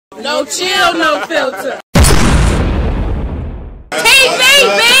No chill, no filter.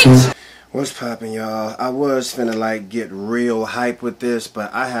 TV, bitch! What's poppin', y'all? I was finna like get real hype with this,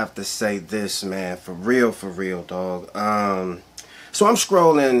 but I have to say this, man, for real, dog. So I'm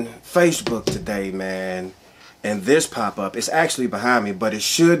scrolling Facebook today, man, and this pop up. It's actually behind me, but it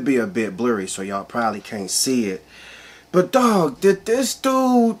should be a bit blurry, so y'all probably can't see it. But dog, did this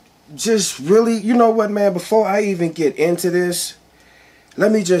dude just really, you know what, man, before I even get into this,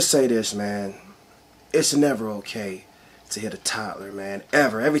 let me just say this, man. It's never okay to hit a toddler, man,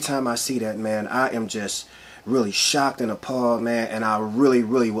 ever. Every time I see that, man, I am just really shocked and appalled, man, and I really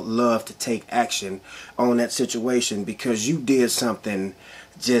would love to take action on that situation, because you did something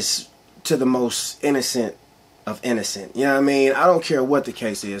just to the most innocent of innocent. You know what I mean? I don't care what the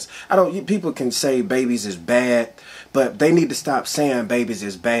case is. People can say babies is bad, but they need to stop saying babies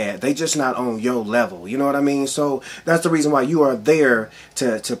is bad. They just not on your level. You know what I mean? So that's the reason why you are there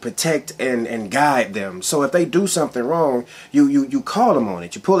to protect and guide them. So if they do something wrong, you call them on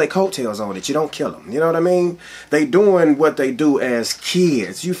it. You pull their coattails on it. You don't kill them. You know what I mean? They doing what they do as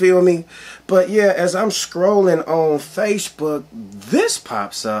kids. You feel me? But yeah, as I'm scrolling on Facebook, this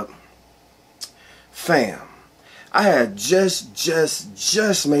pops up. Fam, I had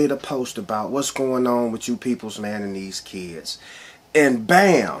just made a post about what's going on with you peoples, man, and these kids. And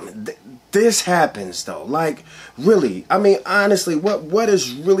bam, this happens though. Like, really, I mean, honestly, what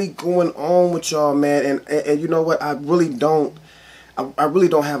is really going on with y'all, man? And you know what? I really don't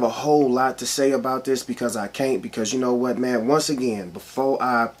have a whole lot to say about this, because I can't, because you know what, man? Once again, before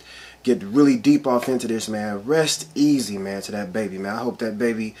I get really deep off into this, man, rest easy, man, to that baby, man. I hope that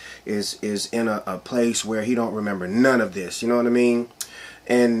baby is in a place where he don't remember none of this. You know what I mean?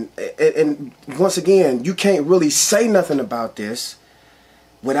 And once again, you can't really say nothing about this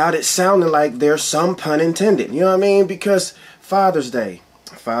without it sounding like there's some pun intended. You know what I mean? Because Father's Day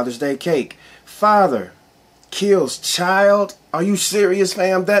cake, father kills child. Are you serious,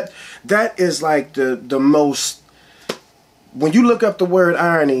 fam? That is like the most. When you look up the word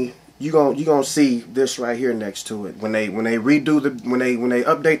irony, you gonna see this right here next to it. When they redo when they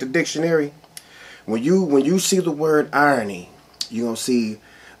update the dictionary, when you see the word irony, you gonna see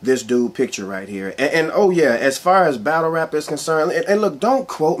this dude picture right here. And oh yeah, as far as battle rap is concerned, and look, don't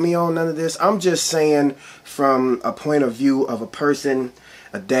quote me on none of this. I'm just saying from a point of view of a person,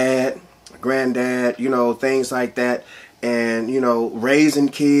 a dad, a granddad, you know, things like that. And, you know, raising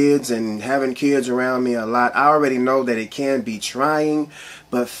kids and having kids around me a lot, I already know that it can be trying.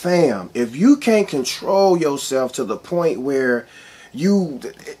 But fam, if you can't control yourself to the point where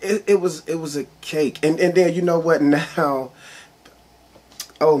it was a cake. And then, you know what, now,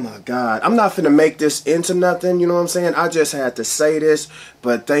 oh my God, I'm not finna make this into nothing, you know what I'm saying? I just had to say this,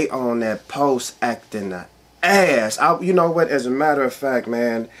 but they on that post acting the ass. You know what, as a matter of fact,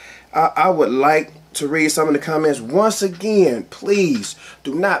 man, I would like to read some of the comments. Once again, please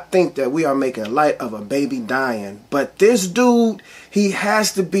do not think that we are making light of a baby dying. But this dude, he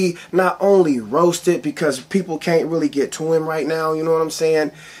has to be not only roasted, because people can't really get to him right now, you know what I'm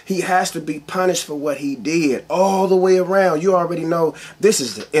saying? He has to be punished for what he did all the way around. You already know this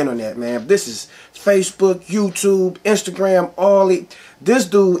is the internet, man. This is Facebook, YouTube, Instagram, this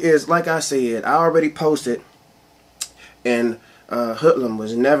dude is, like I said, I already posted, and Hoodlum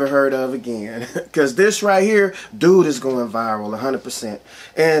was never heard of again, because this right here, dude, is going viral 100%.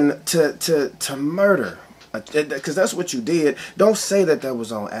 And to murder, because that's what you did. Don't say that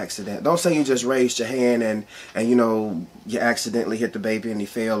was on accident. Don't say you just raised your hand and you know, you accidentally hit the baby and he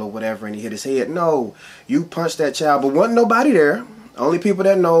fell or whatever and he hit his head. No, you punched that child, but wasn't nobody there. Only people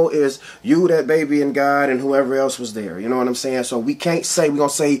that know is you, that baby, and God, and whoever else was there. You know what I'm saying? So we can't say, we're gonna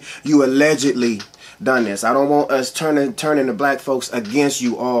say you allegedly done this. I don't want us turning the black folks against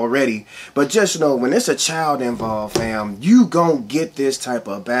you already, but just know when it's a child involved, fam, you gonna get this type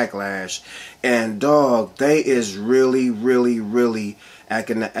of backlash. And dog, they is really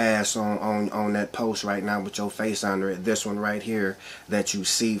acting the ass on that post right now with your face under it. This one right here that you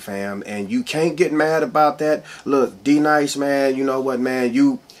see, fam, and you can't get mad about that. Look, D-Nice, man, you know what, man,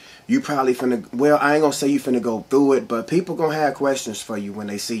 you probably finna, well, I ain't gonna say you finna go through it, but people gonna have questions for you when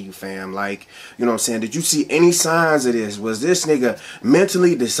they see you, fam. Like, you know what I'm saying? Did you see any signs of this? Was this nigga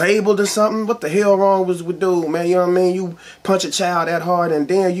mentally disabled or something? What the hell wrong was with dude, man? You know what I mean? You punch a child that hard, and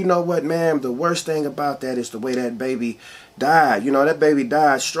then, you know what, man? The worst thing about that is the way that baby died. You know, that baby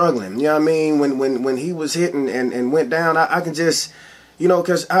died struggling. You know what I mean? When he was hitting and went down, I can just, you know,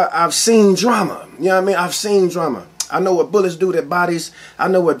 because I've seen drama. You know what I mean? I've seen drama. I know what bullets do to bodies. I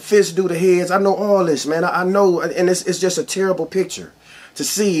know what fists do to heads. I know all this, man. I know, and it's just a terrible picture to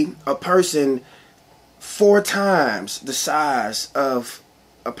see a person 4 times the size of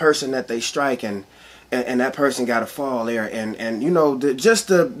a person that they strike, and that person got to fall there, and you know, just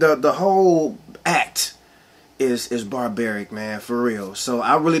the whole act is barbaric, man, for real. So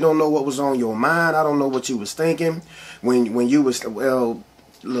I really don't know what was on your mind. I don't know what you was thinking when you was, well,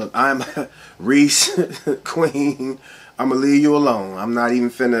 look, I'm Reese Queen. I'm gonna leave you alone. I'm not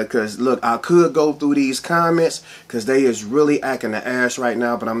even finna, cause look, I could go through these comments, cause they is really acting the ass right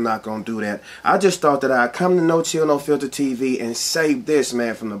now, but I'm not gonna do that. I just thought that I'd come to noChill, noFilterTV and say this,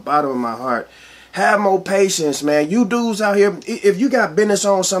 man, from the bottom of my heart. Have more patience, man. You dudes out here, if you got business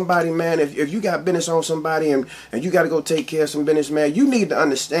on somebody, man, if you got business on somebody and you got to go take care of some business, man, you need to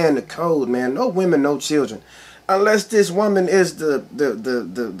understand the code, man. No women, no children. Unless this woman is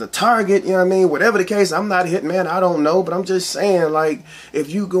the target, you know what I mean? Whatever the case, I'm not a hit man. I don't know, but I'm just saying, like, if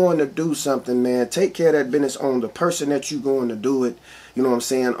you going to do something, man, take care of that business on the person that you going to do it. You know what I'm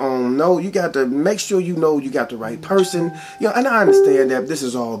saying? No, you got to make sure you know you got the right person. You know, and I understand that this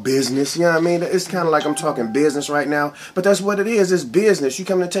is all business. You know what I mean? It's kind of like I'm talking business right now, but that's what it is. It's business. You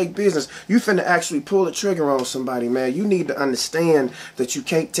come to take business. You finna actually pull the trigger on somebody, man. You need to understand that you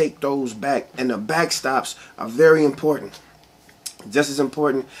can't take those back, and the backstops are very important. Just as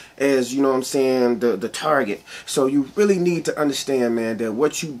important as, you know what I'm saying, the target. So you really need to understand, man, that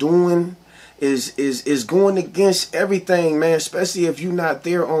what you doing is going against everything, man, especially if you're not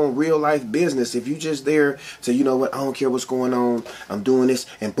there on real life business. If you just there to, you know what, I don't care what's going on, I'm doing this,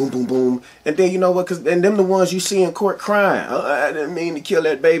 and boom, boom, boom. And then, you know what, and them the ones you see in court crying. I didn't mean to kill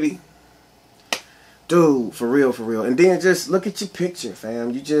that baby. Dude, for real, for real. And then just look at your picture,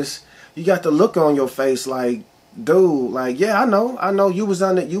 fam. You got the look on your face like, dude, like, yeah, I know you was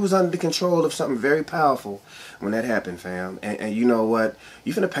under the control of something very powerful when that happened, fam. And you know what,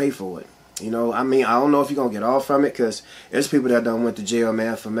 you finna pay for it. You know, I mean, I don't know if you're going to get off from it, because there's people that done went to jail,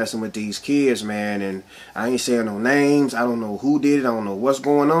 man, for messing with these kids, man. And I ain't saying no names. I don't know who did it. I don't know what's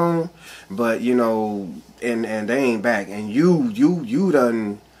going on. But, you know, and they ain't back. And you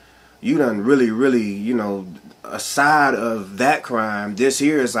done really, you know, aside of that crime, this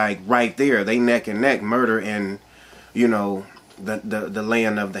here is like right there. They neck and neck, murder and, you know, the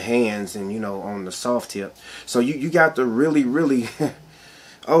laying of the hands and, you know, on the soft tip. So you got to really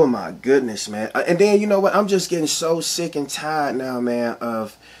oh my goodness, man. And then, you know what, I'm just getting so sick and tired now, man,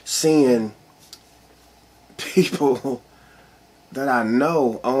 of seeing people that I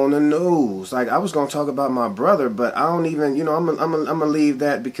know on the news. Like, I was going to talk about my brother, but I don't even, you know, I'm gonna leave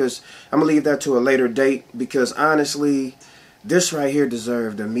that, because I'm going to leave that to a later date, because honestly, this right here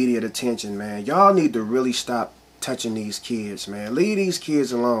deserved immediate attention, man. Y'all need to really stop touching these kids, man. Leave these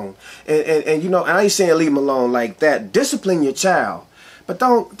kids alone. And you know, I ain't saying leave them alone like that. Discipline your child. But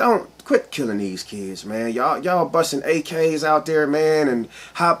don't quit killing these kids, man. Y'all busting AKs out there, man, and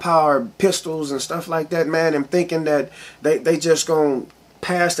high-powered pistols and stuff like that, man, and thinking that they just gonna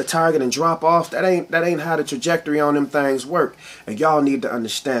pass the target and drop off. That ain't how the trajectory on them things work. And y'all need to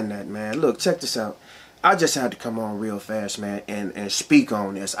understand that, man. Look, check this out. I just had to come on real fast, man, and speak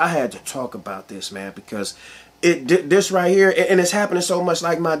on this. I had to talk about this, man, because this right here, and it's happening so much,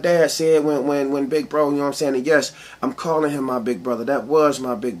 like my dad said when big bro, you know what I'm saying, and yes, I'm calling him my big brother. That was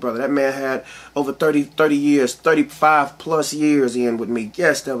my big brother. That man had over 30 years, 35 plus years in with me.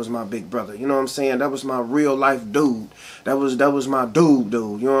 Yes, that was my big brother. You know what I'm saying? That was my real life dude. That was my dude.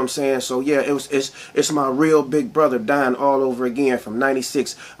 You know what I'm saying? So yeah, it's my real big brother dying all over again from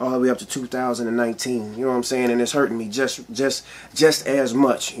 96 all the way up to 2019. You know what I'm saying? And it's hurting me just as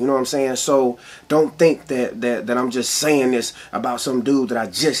much. You know what I'm saying? So don't think that I'm just saying this about some dude that I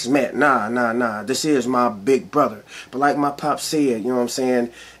just met. Nah. This is my big brother. But like my pop said, you know what I'm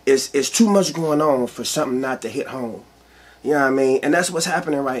saying, it's too much going on for something not to hit home. You know what I mean? And that's what's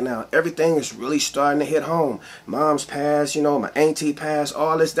happening right now. Everything is really starting to hit home. Mom's passed, you know, my auntie passed,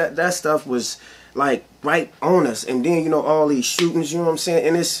 all this, that stuff was like right on us. And then, you know, all these shootings, you know what I'm saying?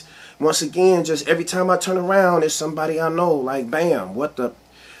 And it's, once again, just every time I turn around, it's somebody I know, like, bam, what the,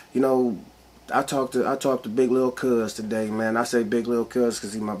 you know, I talked to Big Lil Cuz today, man. I say Big Lil Cuz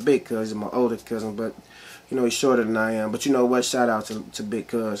because he's my big cuz, he's my older cousin, but you know, he's shorter than I am. But you know what? Shout out to Big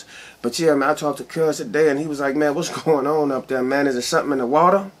Cuz. But yeah, man, I talked to Cuz today, and he was like, man, what's going on up there, man? Is there something in the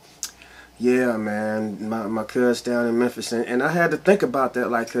water? Yeah, man, my cuz down in Memphis, and I had to think about that,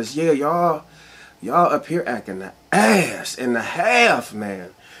 like, cause yeah, y'all up here acting the ass and the half, man.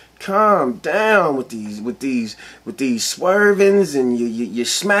 Calm down with these swervings, and you're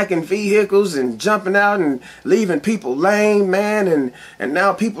smacking vehicles and jumping out and leaving people lame, man, and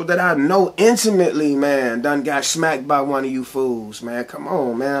now people that I know intimately, man, done got smacked by one of you fools, man. Come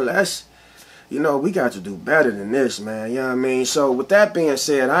on, man, you know, we got to do better than this, man. You know what I mean? So with that being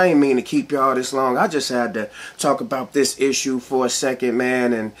said, I ain't mean to keep y'all this long. I just had to talk about this issue for a second,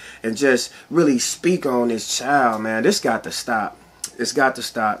 man, and just really speak on this child, man. This got to stop. It's got to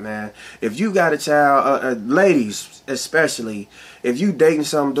stop, man. If you got a child, ladies especially, if you dating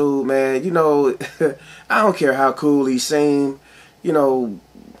some dude, man, you know, I don't care how cool he seem, you know,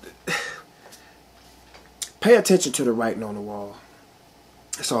 pay attention to the writing on the wall.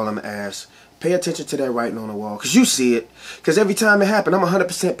 That's all I'm going to ask. Pay attention to that writing on the wall, because you see it. Because every time it happened, I'm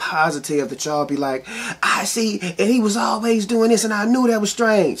 100% positive that y'all be like, I see, and he was always doing this, and I knew that was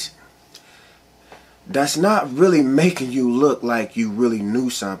strange. That's not really making you look like you really knew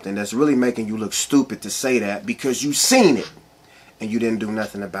something. That's really making you look stupid to say that, because you seen it and you didn't do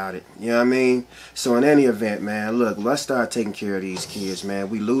nothing about it. You know what I mean? So in any event, man, look, let's start taking care of these kids, man.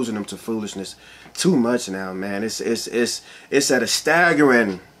 We losing them to foolishness too much now, man. It's at a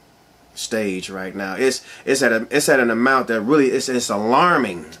staggering stage right now. It's at an amount that really it's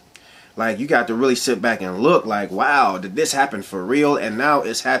alarming. Like, you got to really sit back and look like, wow, did this happen for real? And now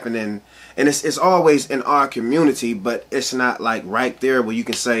it's happening. And it's always in our community, but it's not like right there where you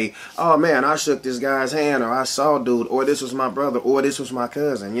can say, oh man, I shook this guy's hand, or I saw dude, or this was my brother, or this was my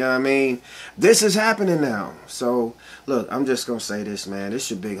cousin. You know what I mean? This is happening now. So look, I'm just gonna say this, man.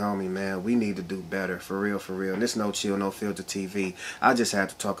 This your big homie, man. We need to do better, for real, for real. And this noChill, noFilterTV. I just had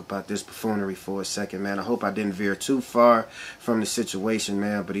to talk about this buffoonery for a second, man. I hope I didn't veer too far from the situation,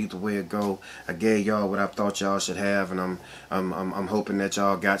 man. But either way it go, I gave y'all what I thought y'all should have, and I'm hoping that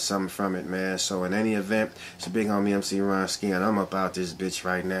y'all got something from it, man. So in any event, it's a big homie MC Ron-Skii, and I'm about this bitch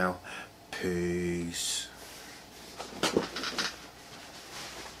right now. Peace.